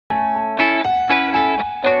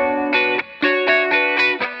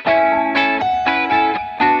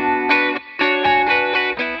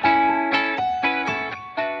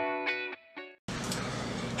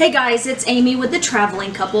Hey guys, it's Amy with The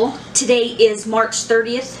Traveling Couple. Today is March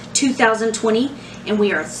 30th, 2020, and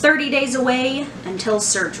we are 30 days away until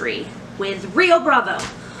surgery with Rio Bravo.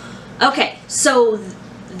 Okay, so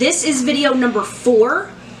this is video number 4.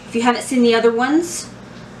 If you haven't seen the other ones,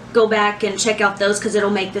 go back and check out those because it'll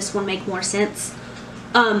make this one make more sense.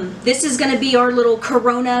 This is going to be our little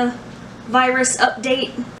coronavirus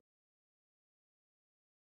update.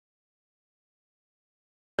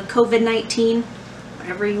 COVID-19,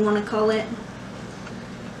 whatever you want to call it.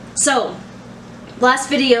 So, last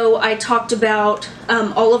video I talked about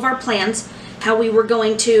all of our plans, how we were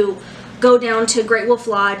going to go down to Great Wolf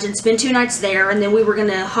Lodge and spend 2 nights there, and then we were going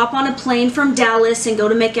to hop on a plane from Dallas and go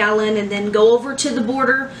to McAllen and then go over to the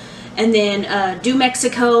border and then do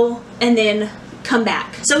Mexico and then come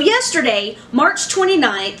back. So yesterday, March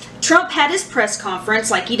 29th, Trump had his press conference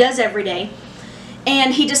like he does every day.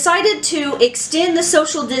 And he decided to extend the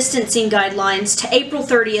social distancing guidelines to April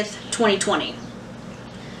 30th, 2020.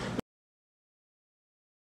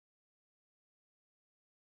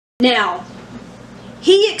 Now,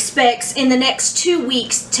 he expects in the next 2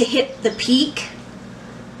 weeks to hit the peak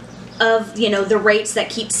of, the rates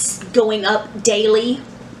that keeps going up daily.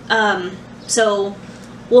 So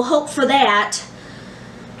we'll hope for that.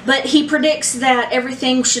 But he predicts that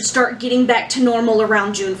everything should start getting back to normal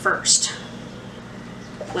around June 1st.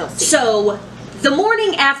 We'll see. So, the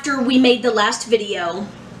morning after we made the last video,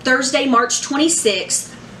 Thursday, March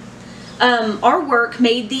 26th, our work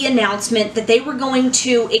made the announcement that they were going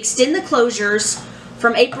to extend the closures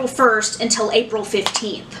from April 1st until April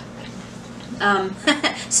 15th.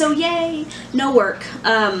 So yay, no work.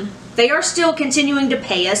 They are still continuing to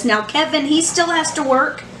pay us. Now Kevin, he still has to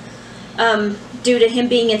work due to him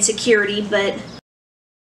being in security, but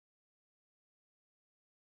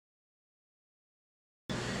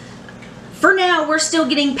for now, we're still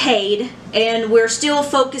getting paid, and we're still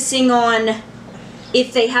focusing on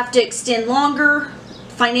if they have to extend longer,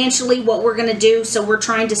 financially, what we're going to do, so we're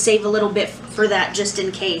trying to save a little bit for that just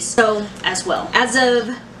in case. So, as well. As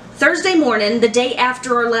of Thursday morning, the day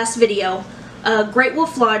after our last video, Great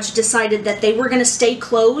Wolf Lodge decided that they were going to stay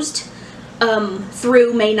closed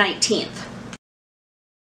through May 19th.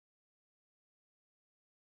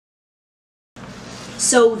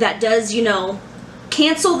 So that does,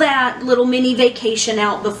 cancel that little mini vacation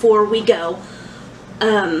out before we go.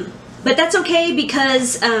 But that's okay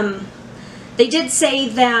because they did say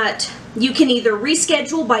that you can either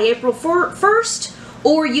reschedule by April 1st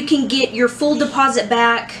or you can get your full deposit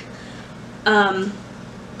back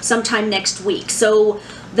sometime next week. So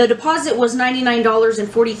the deposit was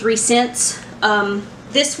 $99.43.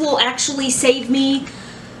 This will actually save me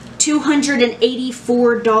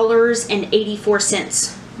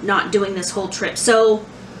 $284.84 not doing this whole trip. So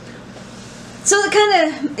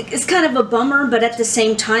it's kind of a bummer, but at the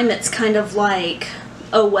same time it's kind of like,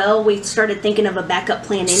 oh well, we started thinking of a backup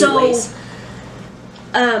plan anyways.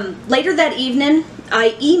 So later that evening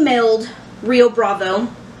I emailed Rio Bravo,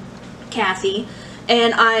 Kathy,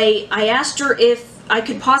 and I asked her if I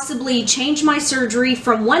could possibly change my surgery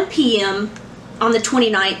from 1 p.m. on the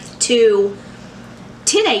 29th to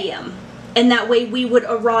 10 a.m. and that way we would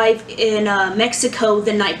arrive in Mexico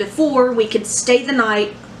the night before. We could stay the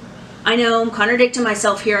night. I know I'm contradicting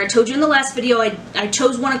myself here. I told you in the last video I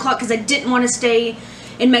chose 1 o'clock because I didn't want to stay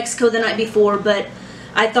in Mexico the night before, but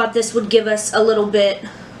I thought this would give us a little bit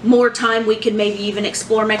more time. We could maybe even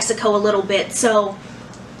explore Mexico a little bit. So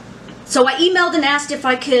I emailed and asked if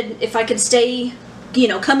I could stay,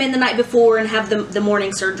 come in the night before and have the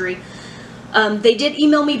morning surgery. They did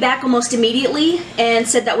email me back almost immediately and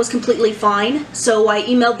said that was completely fine. So I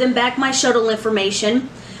emailed them back my shuttle information.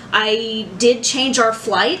 I did change our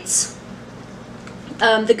flights.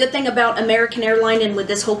 The good thing about American Airlines and with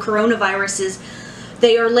this whole coronavirus is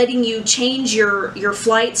they are letting you change your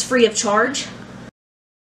flights free of charge.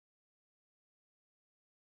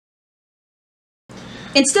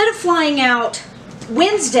 Instead of flying out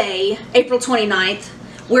Wednesday, April 29th,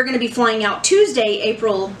 we're going to be flying out Tuesday,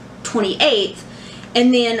 April 28th,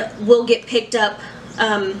 and then we'll get picked up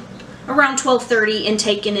around 12:30 and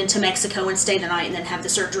taken into Mexico and stay the night and then have the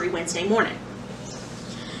surgery Wednesday morning.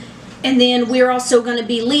 And then we're also going to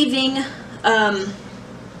be leaving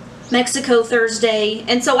Mexico Thursday,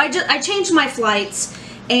 and so I changed my flights,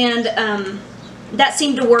 and that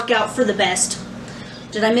seemed to work out for the best.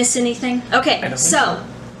 Did I miss anything? Okay, so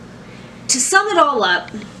to sum it all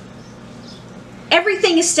up,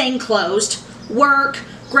 everything is staying closed. Work,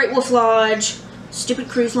 Great Wolf Lodge, stupid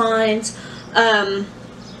cruise lines,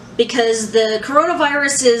 because the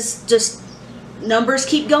coronavirus is just, numbers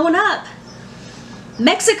keep going up.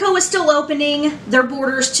 Mexico is still opening their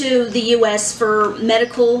borders to the U.S. for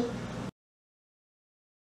medical.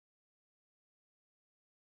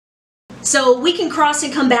 So we can cross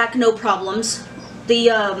and come back, no problems.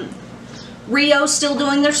 The Rio's still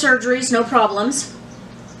doing their surgeries, no problems.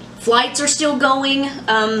 Flights are still going.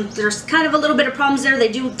 There's kind of a little bit of problems there.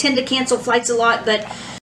 They do tend to cancel flights a lot, but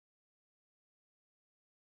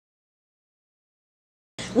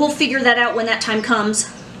we'll figure that out when that time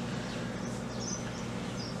comes.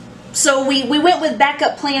 So we went with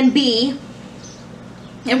backup plan B,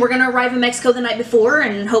 and we're going to arrive in Mexico the night before,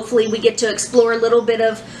 and hopefully we get to explore a little bit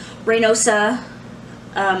of Reynosa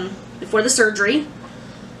before the surgery.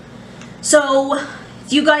 So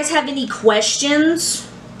if you guys have any questions,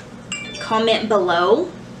 comment below,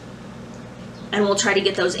 and we'll try to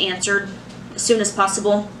get those answered as soon as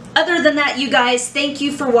possible. Other than that, you guys, thank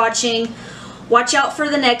you for watching. Watch out for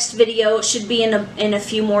the next video. It should be in a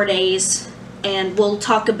few more days. And we'll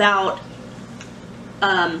talk about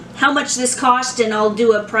how much this cost, and I'll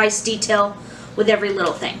do a price detail with every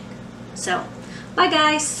little thing. So, bye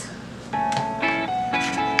guys.